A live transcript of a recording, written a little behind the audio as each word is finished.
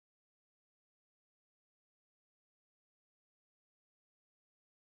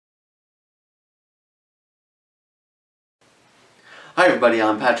Hi everybody,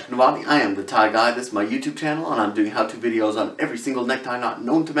 I'm Patrick Novotny. I am the Tie Guy. This is my YouTube channel and I'm doing how-to videos on every single necktie knot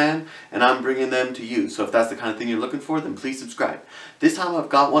known to man and I'm bringing them to you. So if that's the kind of thing you're looking for, then please subscribe. This time I've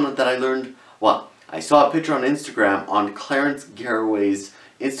got one that I learned, well, I saw a picture on Instagram on Clarence Garraway's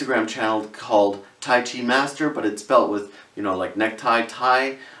Instagram channel called Tai Chi Master, but it's spelled with, you know, like necktie,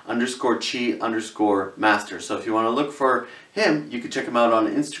 tie, underscore chi, underscore master. So if you want to look for him, you can check him out on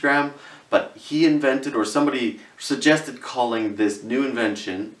Instagram. But he invented, or somebody suggested calling this new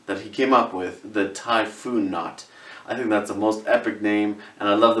invention that he came up with, the TiePhoon Knot. I think that's the most epic name, and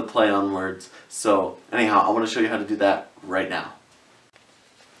I love the play on words. So anyhow, I want to show you how to do that right now.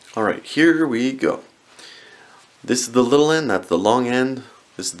 Alright, here we go. This is the little end, that's the long end.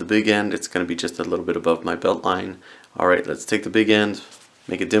 This is the big end, it's going to be just a little bit above my belt line. Alright, let's take the big end,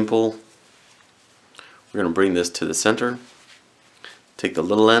 make a dimple. We're going to bring this to the center. Take the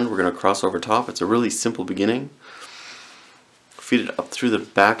little end, we're going to cross over top. It's a really simple beginning. Feed it up through the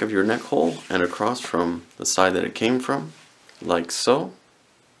back of your neck hole and across from the side that it came from, like so.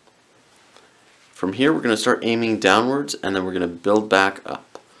 From here we're going to start aiming downwards and then we're going to build back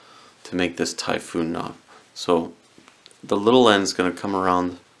up to make this TiePhoon knot. So the little end is going to come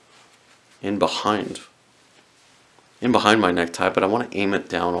around in behind my necktie, but I want to aim it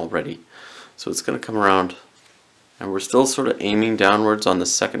down already. So it's going to come around. And we're still sort of aiming downwards on the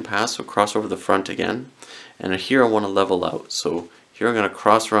second pass, so cross over the front again. And here I want to level out. So here I'm going to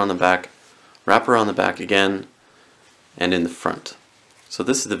cross around the back, wrap around the back again, and in the front. So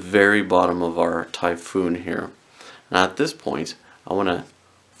this is the very bottom of our TiePhoon here. Now at this point, I want to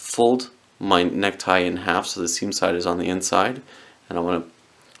fold my necktie in half so the seam side is on the inside. And I want to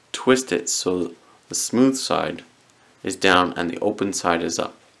twist it so the smooth side is down and the open side is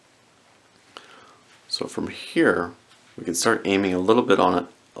up. So from here, we can start aiming a little bit on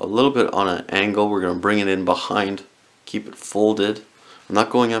an angle. We're going to bring it in behind, keep it folded. I'm not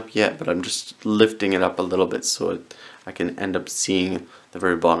going up yet, but I'm just lifting it up a little bit so I can end up seeing the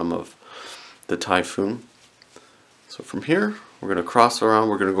very bottom of the TiePhoon. So from here, we're going to cross around.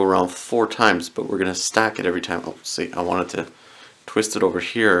 We're going to go around 4 times, but we're going to stack it every time. Oh, see, I wanted to twist it over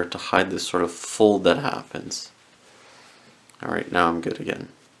here to hide this sort of fold that happens. All right, now I'm good again.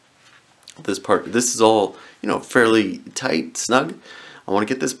 This is all, you know, fairly tight, snug. I want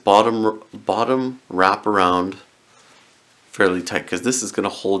to get this bottom wrap around fairly tight because this is going to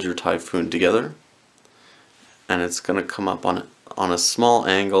hold your TiePhoon together, and it's going to come up on a small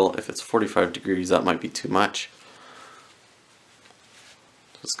angle. If it's 45 degrees, that might be too much.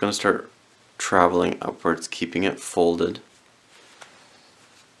 So it's going to start traveling upwards, keeping it folded.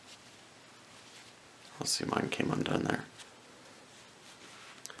 Let's see, mine came undone there.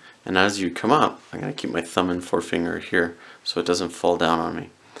 And as you come up, I'm going to keep my thumb and forefinger here so it doesn't fall down on me.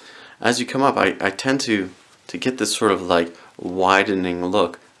 As you come up, I tend to get this sort of like widening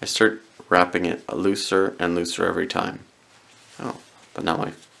look. I start wrapping it looser and looser every time. Oh, but now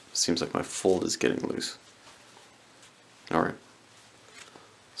it seems like my fold is getting loose. Alright.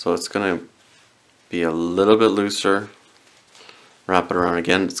 So it's going to be a little bit looser. Wrap it around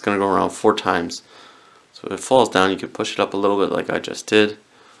again. It's going to go around 4 times. So if it falls down, you can push it up a little bit like I just did.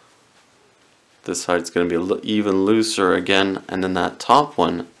 This side's going to be even looser again, and then that top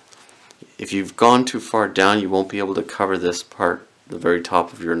one, if you've gone too far down, you won't be able to cover this part, the very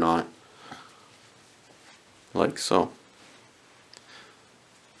top of your knot, like so.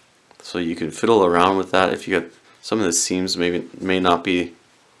 So you can fiddle around with that. If you get some of the seams may not be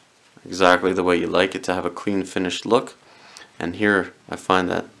exactly the way you like it to have a clean finished look, and here I find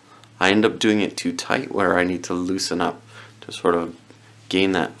that I end up doing it too tight where I need to loosen up to sort of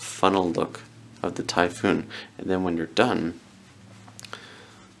gain that funnel look of the TiePhoon, and then when you're done,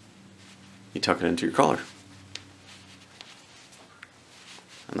 you tuck it into your collar,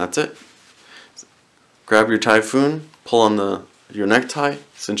 and that's it. Grab your TiePhoon, pull on your necktie,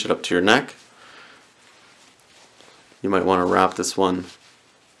 cinch it up to your neck. You might want to wrap this one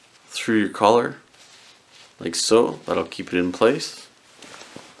through your collar, like so. That'll keep it in place.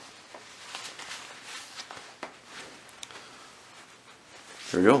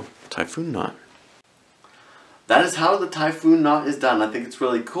 There we go, TiePhoon knot. That is how the TiePhoon knot is done. I think it's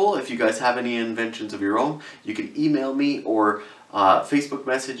really cool. If you guys have any inventions of your own, you can email me or Facebook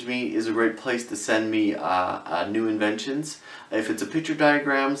message me is a great place to send me new inventions. If it's a picture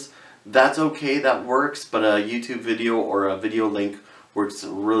diagrams, that's okay, that works, but a YouTube video or a video link works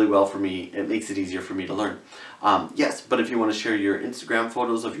really well for me. It makes it easier for me to learn. Yes, but if you want to share your Instagram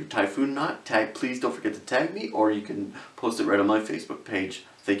photos of your TiePhoon knot, please don't forget to tag me, or you can post it right on my Facebook page.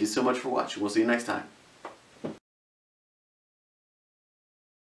 Thank you so much for watching. We'll see you next time.